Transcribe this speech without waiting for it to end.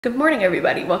Good morning,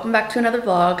 everybody. Welcome back to another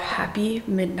vlog. Happy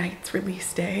Midnight's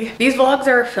release day. These vlogs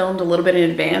are filmed a little bit in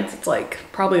advance. It's like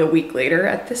probably a week later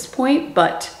at this point,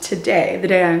 but today, the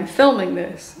day I'm filming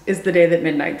this, is the day that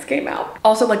Midnight's came out.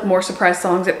 Also, like, more surprise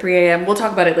songs at 3 a.m. We'll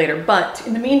talk about it later, but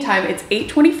in the meantime, it's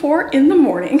 8:24 in the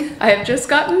morning. I have just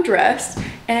gotten dressed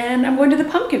and I'm going to the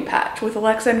pumpkin patch with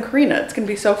Alexa and Karina. It's gonna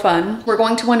be so fun. We're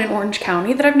going to one in Orange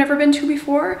County that I've never been to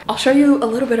before. I'll show you a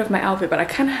little bit of my outfit, but I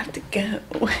kind of have to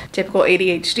go. Typical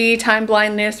ADHD, time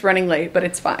blindness, running late, but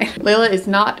it's fine. Layla is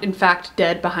not, in fact,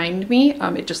 dead behind me.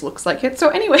 It just looks like it. So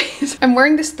anyways, I'm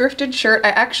wearing this thrifted shirt.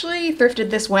 I actually thrifted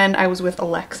this when I was with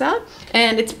Alexa,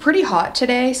 and it's pretty hot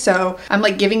today, so I'm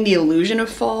like giving the illusion of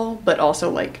fall, but also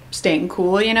like staying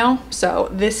cool, you know? So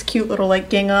this cute little like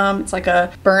gingham, it's like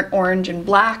a burnt orange and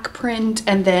black print,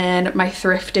 and then my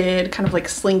thrifted kind of like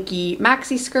slinky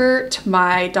maxi skirt,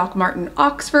 my Doc Marten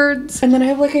Oxfords, and then I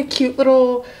have like a cute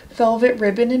little velvet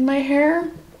ribbon in my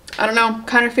hair. I don't know,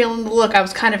 kind of feeling the look. I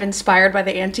was kind of inspired by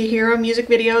the Anti-Hero music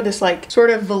video, this like sort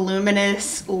of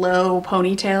voluminous low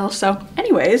ponytail. So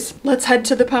anyways, let's head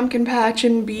to the pumpkin patch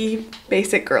and be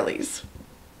basic girlies.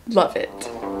 Love it.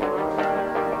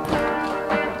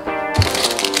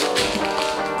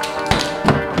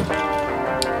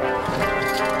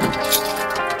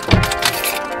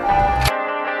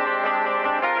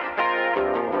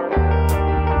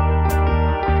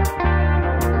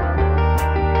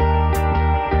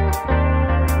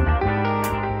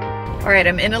 All right,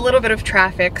 I'm in a little bit of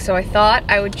traffic, so I thought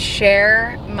I would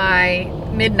share my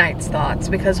Midnight's thoughts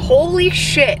because holy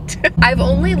shit. I've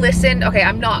only listened, okay,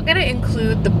 I'm not gonna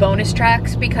include the bonus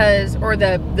tracks because, or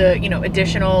the you know,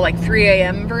 additional like 3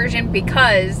 a.m. version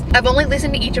because I've only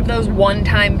listened to each of those one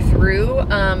time through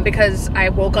because I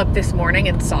woke up this morning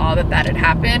and saw that that had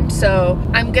happened. So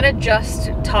I'm gonna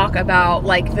just talk about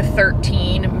like the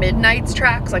 13 Midnight's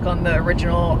tracks like on the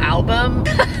original album.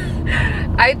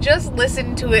 I just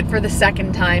listened to it for the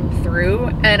second time through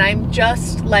and I'm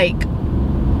just like,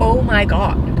 oh my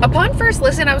god. Upon first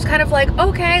listen, I was kind of like,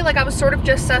 okay, like I was sort of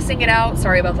just sussing it out.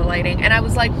 Sorry about the lighting. And I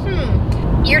was like,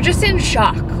 you're just in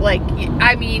shock. Like,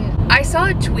 I mean, I saw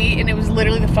a tweet and it was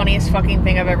literally the funniest fucking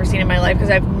thing I've ever seen in my life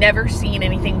because I've never seen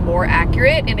anything more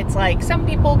accurate. And it's like, some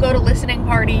people go to listening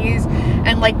parties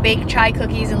and like bake chai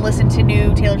cookies and listen to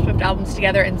new Taylor Swift albums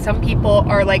together. And some people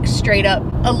are like straight up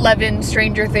 11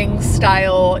 Stranger Things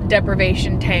style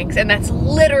deprivation tanks. And that's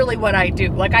literally what I do.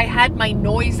 Like, I had my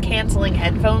noise canceling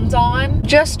headphones on.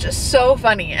 Just so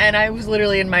funny. And I was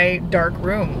literally in my dark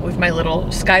room with my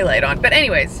little skylight on. But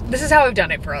anyways, this is how I've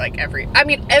done it for like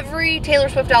every Taylor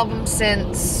Swift album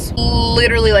since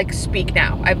literally like Speak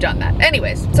Now. I've done that.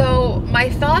 Anyways, so my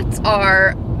thoughts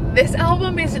are, this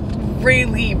album is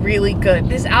really, really good.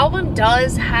 This album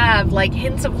does have like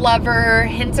hints of Lover,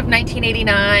 hints of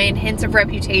 1989, hints of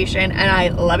Reputation, and I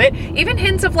love it. Even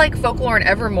hints of like Folklore and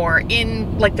Evermore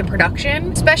in like the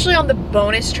production, especially on the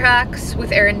bonus tracks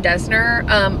with Aaron Dessner.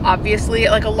 Obviously,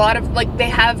 like a lot of like, they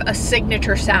have a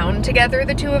signature sound together,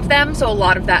 the two of them, so a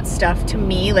lot of that stuff to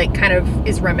me like kind of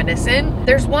is reminiscent.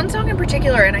 There's one song in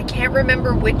particular and I can't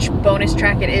remember which bonus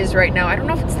track it is right now. I don't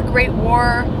know if it's The Great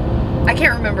War, I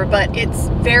can't remember, but it's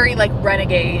very like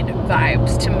Renegade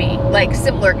vibes to me, like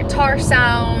similar guitar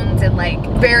sounds and like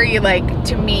very like,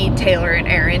 to me, Taylor and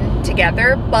Aaron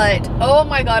together. But oh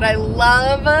my god, I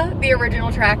love the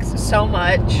original tracks so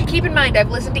much. Keep in mind,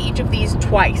 I've listened to each of these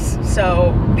twice,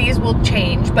 so these will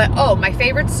change, but oh, my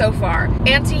favorites so far: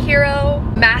 Anti-Hero,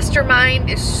 Mastermind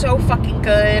is so fucking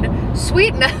good,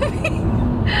 Sweet Nothing.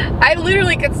 I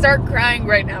literally could start crying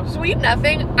right now. Sweet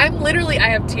Nothing, I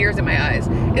have tears in my eyes,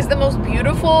 is the most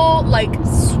beautiful, like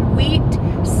sweet,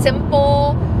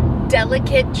 simple,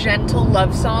 delicate, gentle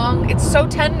love song. It's so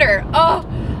tender. Oh,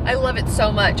 I love it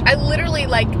so much. I literally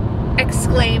like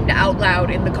exclaimed out loud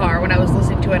in the car when I was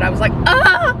listening to it. I was like,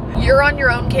 ah! You're on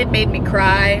Your Own Kid made me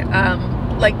cry.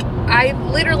 Like, I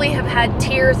literally have had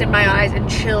tears in my eyes and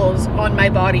chills on my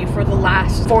body for the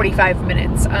last 45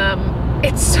 minutes.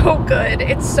 It's so good.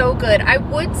 It's so good. I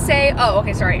would say, oh,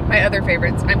 okay, sorry, my other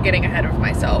favorites. I'm getting ahead of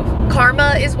myself.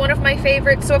 Karma is one of my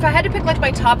favorites. So if I had to pick like my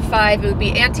top 5, it would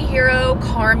be Anti-Hero,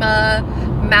 Karma,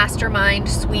 Mastermind,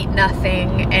 Sweet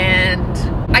Nothing,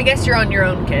 and I guess You're on Your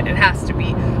Own Kid. It has to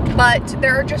be. But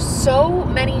there are just so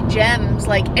many gems,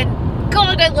 like, and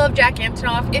God, I love Jack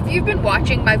Antonoff. If you've been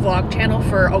watching my vlog channel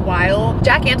for a while,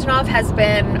 Jack Antonoff has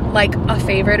been like a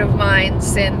favorite of mine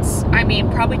since, I mean,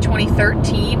 probably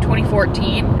 2013,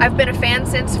 2014. I've been a fan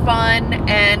since Fun,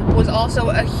 and was also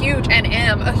a huge, and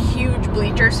am a huge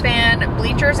Bleachers fan.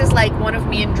 Bleachers is like one of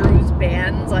me and Drew's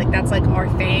bands. Like, that's like our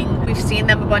thing. We've seen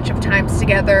them a bunch of times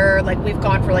together. Like, we've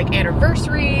gone for like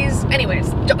anniversaries.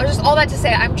 Anyways, just all that to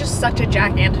say, I'm just such a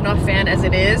Jack Antonoff fan as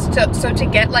it is. So to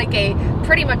get like a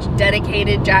pretty much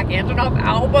dedicated Jack Antonoff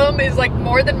album is like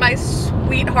more than my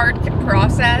sweetheart can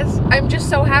process. I'm just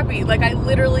so happy. Like, I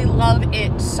literally love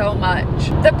it so much.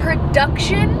 The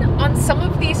production on some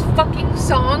of these fucking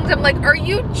songs, I'm like, are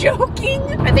you joking?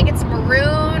 I think it's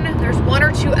Maroon. There's one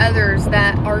or two others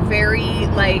that are very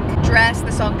like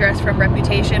the song Dress from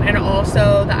Reputation, and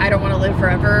also the I Don't Want to Live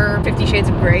Forever 50 Shades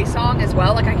of Grey song as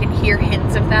well. Like, I can hear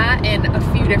hints of that in a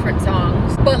few different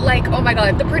songs. But like, oh my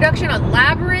god, the production on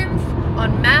Labyrinth,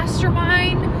 on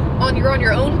Mastermind, on You're On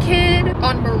Your Own Kid,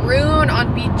 on Maroon,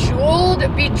 on Bejeweled.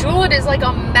 Bejeweled is like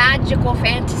a magical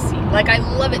fantasy. Like, I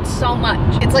love it so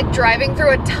much. It's like driving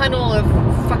through a tunnel of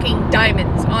fucking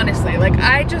diamonds, honestly. Like,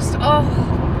 I just,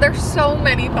 oh, there's so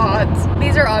many thoughts.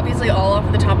 These are obviously all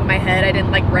off the top of my head. I didn't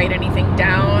like write anything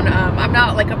down. I'm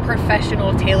not like a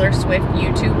professional Taylor Swift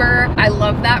YouTuber. I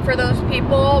love that for those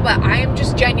people, but I am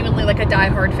just genuinely like a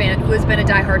diehard fan who has been a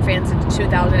diehard fan since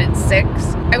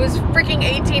 2006. I was freaking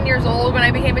 18 years old when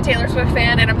I became a Taylor Swift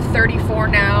fan, and I'm 34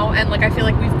 now, and like, I feel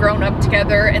like we've grown up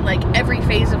together, and like every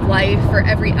phase of life, for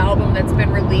every album that's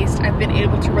been released, I've been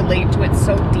able to relate to it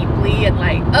so deeply, and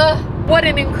like, what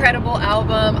an incredible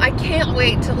album. I can't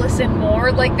wait to listen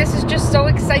more. Like, this is just so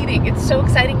exciting. It's so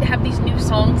exciting to have these new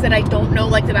songs that I don't know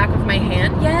like the back of my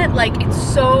hand yet. Like, it's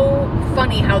so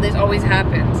funny how this always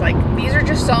happens. Like, these are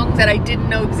just songs that I didn't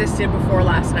know existed before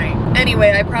last night.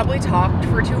 Anyway, I probably talked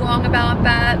for too long about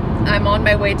that. I'm on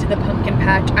my way to the pumpkin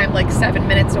patch. I'm like 7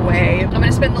 minutes away. I'm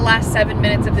gonna spend the last 7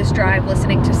 minutes of this drive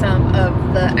listening to some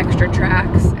of the extra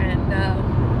tracks,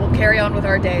 and we'll carry on with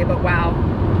our day. But wow,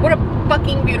 what a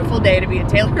fucking beautiful day to be a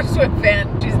Taylor Swift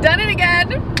fan. She's done it again.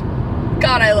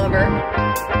 God, I love her.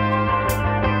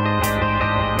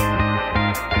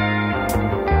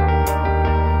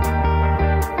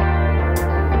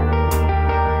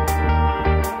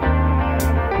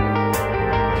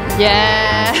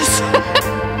 Yes.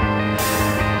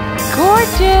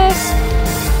 Gorgeous.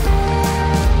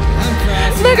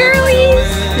 The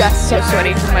girlies. Yes, so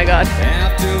sweaty. Oh my god.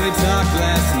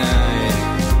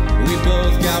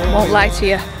 Won't lie to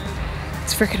you,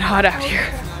 it's freaking hot out here.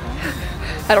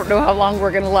 I don't know how long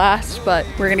we're gonna last, but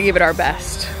we're gonna give it our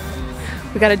best.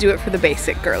 We gotta do it for the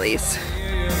basic girlies.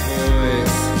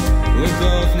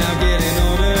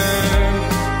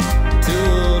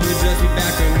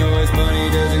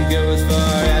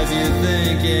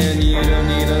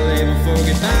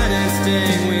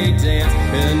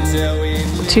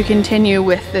 To continue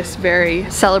with this very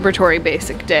celebratory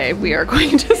basic day, we are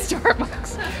going to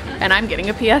Starbucks, and I'm getting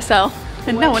a PSL,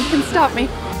 and no one can stop me.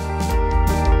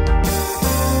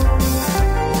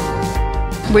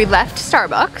 We left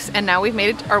Starbucks, and now we've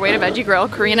made it our way to Veggie Grill.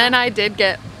 Karina and I did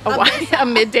get a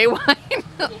midday wine,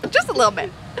 just a little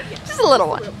bit, just a little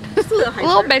one, just a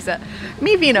little basic.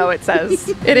 Mi vino, it says.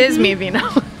 It is mi vino.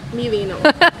 Mi vino.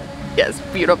 Yes,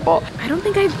 beautiful. I don't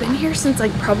think I've been here since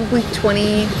like probably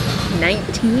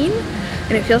 2019,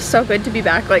 and it feels so good to be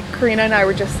back. Like, Karina and I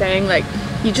were just saying, like,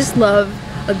 you just love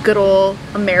a good old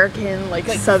American, like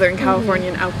Southern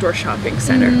Californian outdoor shopping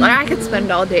center. Like, I could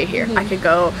spend all day here. I could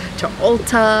go to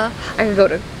Ulta, I could go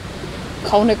to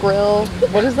Kona Grill.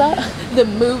 What is that? The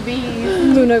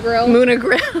movies. Luna Grill. Luna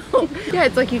Grill. Yeah,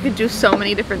 it's like you could do so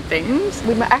many different things.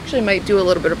 We actually might do a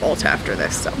little bit of Ulta after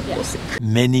this, so we'll see.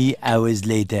 Many hours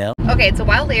later. Okay, it's a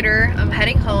while later. I'm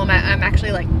heading home. I'm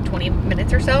actually like 20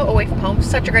 minutes or so away from home.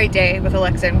 Such a great day with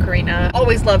Alexa and Karina.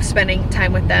 Always love spending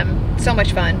time with them. So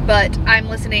much fun. But I'm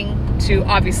listening to,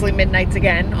 obviously, Midnights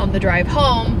again on the drive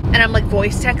home, and I'm like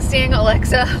voice texting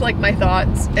Alexa like my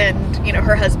thoughts, and you know,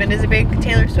 her husband is a big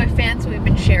Taylor Swift fan, so we've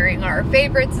been sharing our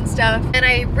favorites and stuff, and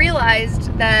I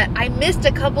realized that I missed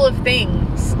a couple of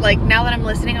things. Like, now that I'm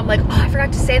listening, I'm like, oh, I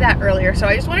forgot to say that earlier, so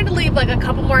I just wanted to leave like a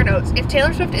couple more notes. If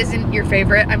Taylor Swift isn't your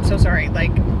favorite, I'm so sorry.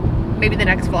 Like, maybe the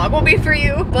next vlog will be for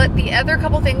you. But the other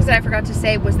couple things that I forgot to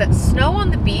say was that Snow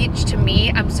on the Beach, to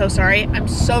me, I'm so sorry. I'm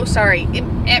so sorry.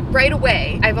 Right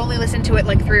away, I've only listened to it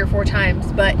like 3 or 4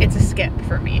 times, but it's a skip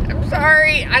for me. I'm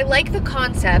sorry. I like the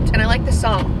concept and I like the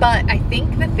song, but I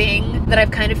think the thing that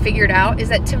I've kind of figured out is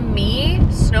that to me,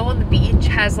 Snow on the Beach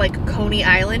has like Coney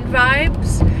Island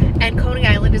vibes, and Coney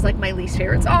Island is like my least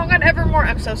favorite song on Evermore.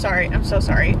 I'm so sorry. I'm so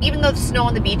sorry. Even though Snow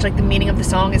on the Beach, like the meaning of the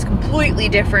song is completely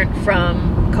different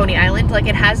from Coney Island. Like,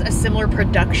 it has a similar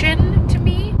production to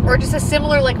me, or just a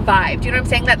similar like vibe. Do you know what I'm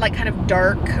saying? That like kind of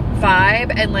dark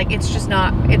vibe, and like it's just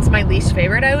not, it's my least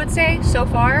favorite, I would say, so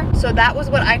far. So that was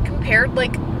what I compared,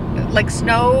 like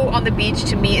snow on the beach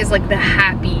to me is like the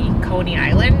happy Coney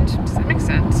Island. Does that make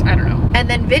sense? I don't know. And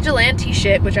then Vigilante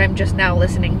shit, which I'm just now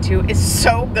listening to, is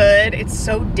so good. It's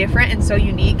so different and so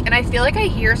unique, and I feel like I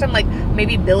hear some like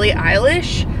maybe Billie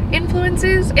Eilish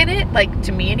influences in it, like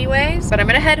to me anyways. But I'm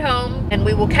gonna head home and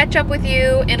we will catch up with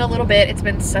you in a little bit. It's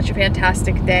been such a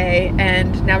fantastic day,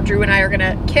 and now Drew and I are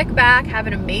gonna kick back, have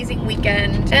an amazing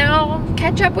weekend, and I'll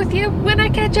catch up with you when I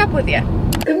catch up with you.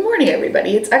 Good morning,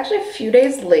 everybody. It's actually a few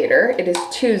days later. It is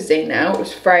Tuesday now. It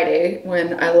was Friday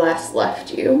when I last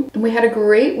left you. And we had a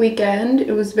great weekend.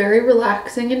 It was very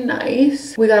relaxing and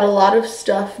nice. We got a lot of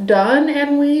stuff done,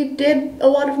 and we did a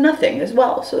lot of nothing as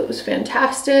well. So it was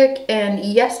fantastic. And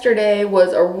yesterday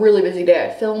was a really busy day.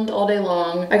 I filmed all day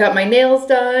long. I got my nails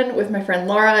done with my friend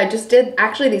Laura. I just did,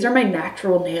 actually, these are my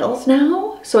natural nails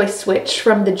now. So I switched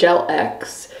from the Gel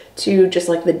X to just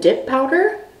like the dip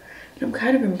powder. I'm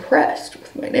kind of impressed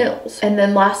with my nails. And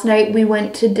then last night we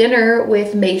went to dinner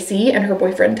with Macy and her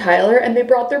boyfriend Tyler, and they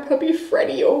brought their puppy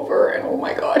Freddie over, and oh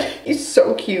my god, he's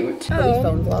so cute. Oh,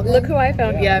 phone vlogging? Look who I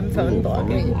found. Yeah, I'm phone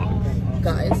vlogging.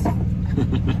 Guys,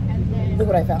 look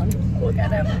what I found. Look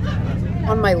at him.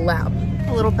 On my lap.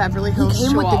 A little Beverly Hills He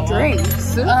came with the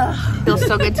drinks. Feels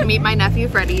so good to meet my nephew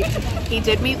Freddie. He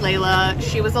did meet Layla.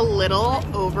 She was a little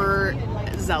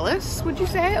overzealous, would you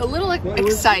say? A little like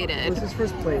excited. It was his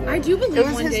first play date. I do believe It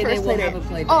was one his day first they will play have date. a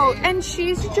play date. Oh, and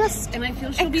she's just, and I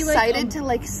feel she'll be excited like, to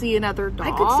like see another dog.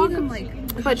 I could see them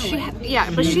like, But she, yeah,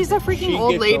 but she's a freaking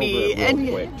old lady, and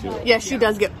quick, too. yeah, she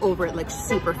does get over it like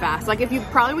super fast. Like if you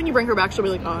probably when you bring her back, she'll be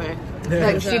like, oh, hey.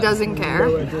 Like she doesn't care.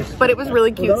 But it was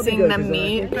really cute seeing them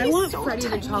meet. I want Freddie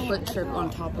the chocolate chip on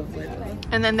top of Layla.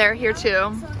 And then they're here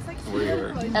too.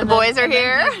 The boys are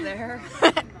here.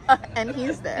 And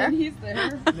he's there. And he's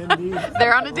there.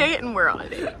 They're on a date and we're on a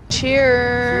date.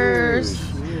 Cheers.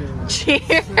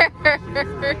 Cheers.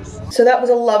 So that was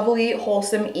a lovely,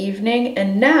 wholesome evening,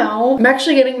 and now I'm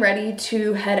actually getting ready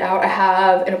to head out. I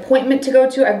have an appointment to go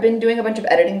to. I've been doing a bunch of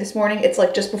editing this morning. It's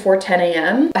like just before 10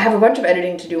 a.m. I have a bunch of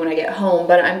editing to do when I get home,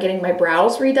 but I'm getting my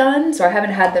brows redone, so I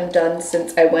haven't had them done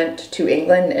since I went to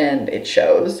England, and it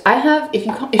shows. I have, if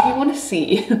you want to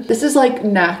see, this is like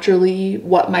naturally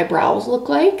what my brows look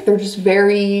like. They're just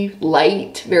very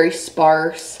light, very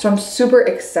sparse. So I'm super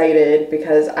excited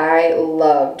because I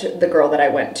loved the girl that I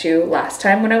went to last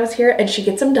time when I was here, and she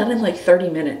gets them done in like 30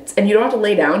 minutes. And you don't have to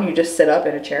lay down, you just sit up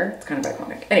in a chair. It's kind of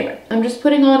iconic. Anyway, I'm just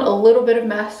putting on a little bit of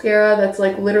mascara. That's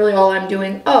like literally all I'm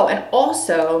doing. Oh, and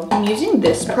also I'm using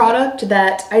this product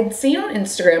that I'd seen on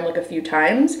Instagram like a few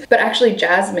times, but actually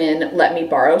Jasmine let me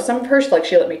borrow some of hers. Like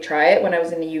she let me try it when I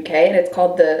was in the UK, and it's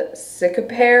called the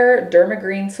Cicapair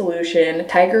Dermagreen Solution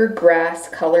Tiger Grass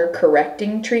Color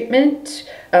Correcting Treatment.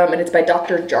 And it's by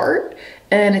Dr. Jart.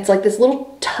 And it's like this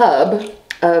little tub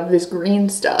of this green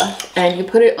stuff, and you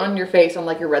put it on your face on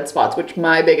like your red spots, which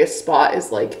my biggest spot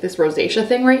is like this rosacea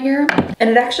thing right here. And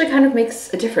it actually kind of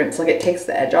makes a difference. Like it takes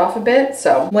the edge off a bit.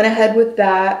 So went ahead with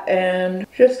that, and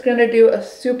just gonna do a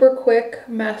super quick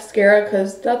mascara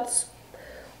because that's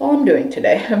all I'm doing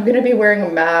today. I'm gonna be wearing a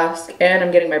mask and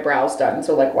I'm getting my brows done,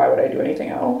 so like why would I do anything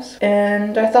else?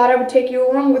 And I thought I would take you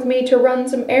along with me to run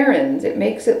some errands. It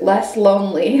makes it less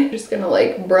lonely. Just gonna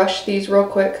like brush these real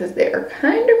quick because they are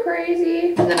kind of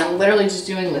crazy. And then I'm literally just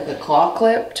doing like a claw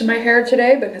clip to my hair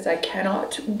today because I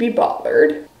cannot be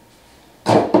bothered.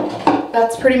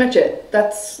 That's pretty much it.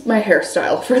 That's my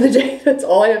hairstyle for the day. That's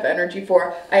all I have energy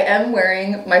for. I am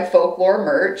wearing my folklore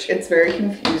merch. It's very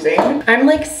confusing. I'm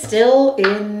like still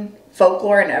in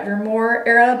folklore and Evermore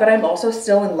era, but I'm also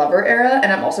still in Lover era,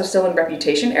 and I'm also still in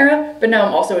Reputation era, but now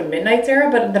I'm also in Midnight's era,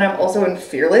 but then I'm also in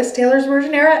Fearless Taylor's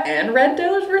version era and Red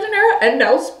Taylor's version era, and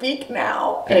now Speak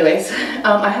Now. Anyways,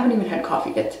 I haven't even had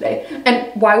coffee yet today. And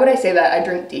why would I say that? I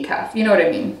drink decaf. You know what I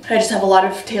mean? I just have a lot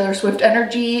of Taylor Swift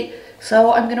energy.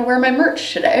 So I'm gonna wear my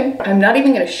merch today. I'm not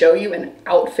even gonna show you an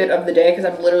outfit of the day because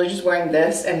I'm literally just wearing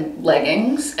this and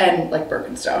leggings and like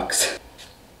Birkenstocks.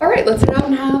 All right, let's head out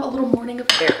and have a little morning of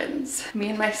errands. Me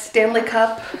and my Stanley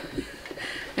Cup.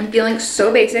 I'm feeling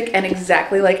so basic and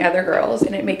exactly like other girls,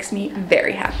 and it makes me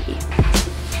very happy.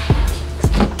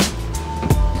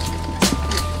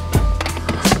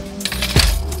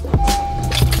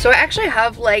 So I actually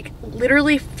have like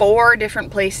literally 4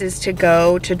 different places to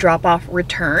go to drop off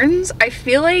returns. I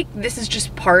feel like this is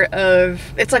just part of,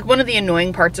 it's like one of the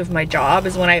annoying parts of my job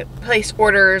is when I place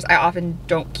orders, I often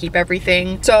don't keep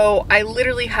everything. So I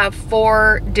literally have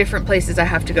 4 different places I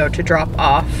have to go to drop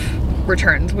off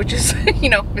returns, which is, you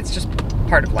know, it's just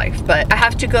part of life. But I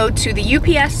have to go to the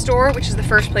UPS store, which is the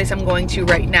first place I'm going to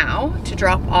right now, to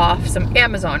drop off some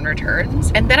Amazon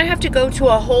returns. And then I have to go to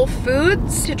a Whole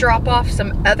Foods to drop off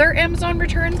some other Amazon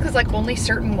returns, because like only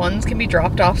certain ones can be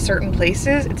dropped off certain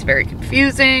places. It's very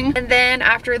confusing. And then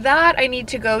after that, I need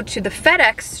to go to the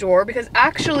FedEx store, because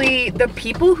actually the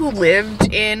people who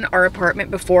lived in our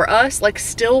apartment before us like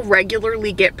still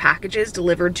regularly get packages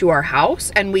delivered to our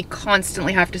house, and we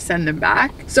constantly have to send them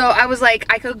back. So I was like,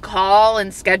 I could call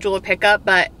and schedule a pickup,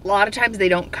 but a lot of times they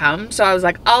don't come. So I was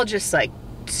like, I'll just like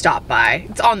stop by.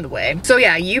 It's on the way. So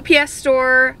yeah, UPS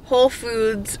store, Whole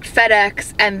Foods,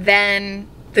 FedEx, and then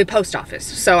the post office.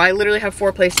 So I literally have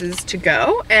 4 places to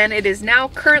go, and it is now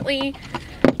currently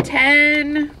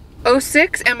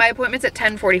 10:06 and my appointment's at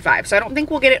 10:45. So I don't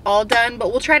think we'll get it all done,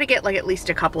 but we'll try to get like at least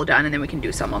a couple done, and then we can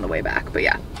do some on the way back. But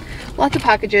yeah, lots of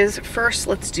packages. First,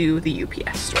 let's do the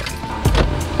UPS store.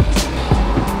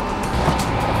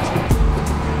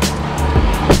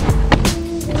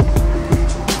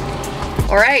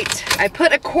 All right, I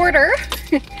put a quarter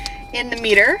in the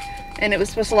meter, and it was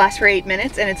supposed to last for 8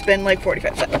 minutes, and it's been like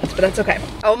 45 seconds, but that's okay.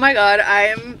 Oh my God, I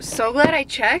am so glad I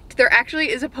checked. There actually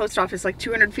is a post office like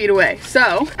 200 feet away.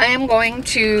 So I am going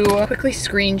to quickly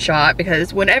screenshot,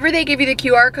 because whenever they give you the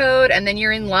QR code and then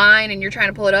you're in line and you're trying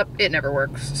to pull it up, it never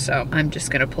works. So I'm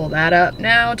just gonna pull that up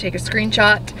now, take a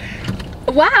screenshot.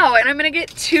 Wow, and I'm gonna get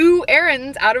 2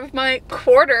 errands out of my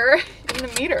quarter in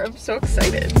the meter. I'm so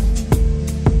excited.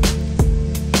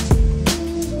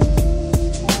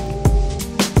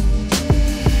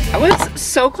 That was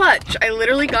so clutch. I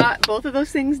literally got both of those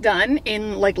things done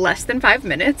in like less than 5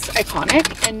 minutes.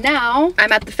 Iconic. And now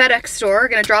I'm at the FedEx store,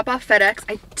 gonna drop off FedEx.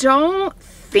 I don't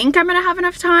think I'm gonna have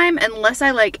enough time unless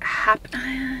I like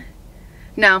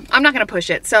no, I'm not gonna push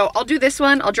it. So I'll do this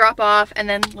one, I'll drop off, and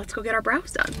then let's go get our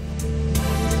brows done.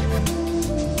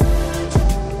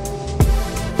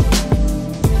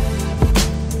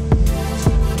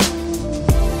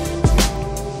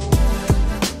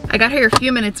 I got here a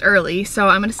few minutes early, so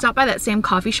I'm gonna stop by that same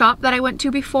coffee shop that I went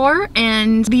to before.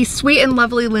 And the sweet and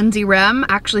lovely Lindsay Rem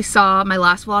actually saw my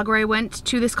last vlog where I went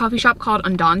to this coffee shop called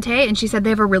Andante, and she said they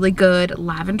have a really good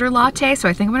lavender latte, so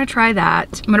I think I'm gonna try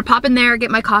that. I'm gonna pop in there, get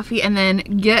my coffee, and then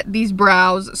get these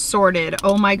brows sorted.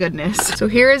 Oh my goodness. So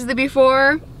here is the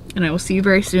before, and I will see you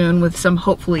very soon with some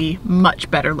hopefully much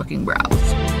better looking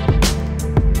brows.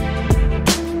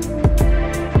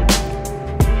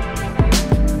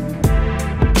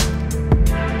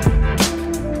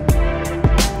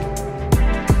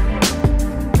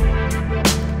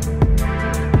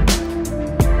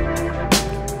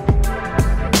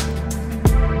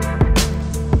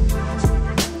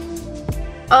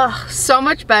 Ugh, so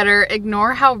much better.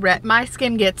 Ignore how red my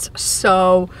skin gets,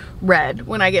 so red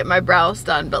when I get my brows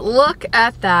done, but look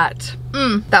at that.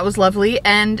 That was lovely.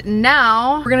 And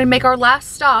now we're gonna make our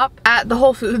last stop at the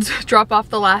Whole Foods, drop off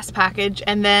the last package,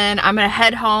 and then I'm gonna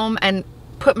head home and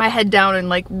put my head down and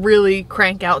like really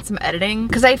crank out some editing,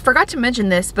 because I forgot to mention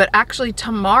this, but actually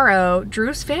tomorrow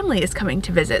Drew's family is coming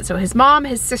to visit. So his mom,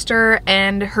 his sister,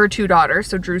 and her 2 daughters,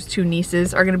 so Drew's 2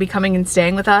 nieces, are gonna be coming and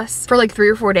staying with us for like 3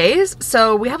 or 4 days.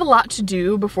 So we have a lot to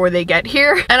do before they get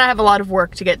here, and I have a lot of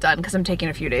work to get done because I'm taking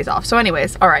a few days off. So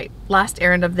anyways, all right, last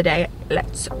errand of the day,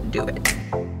 let's do it.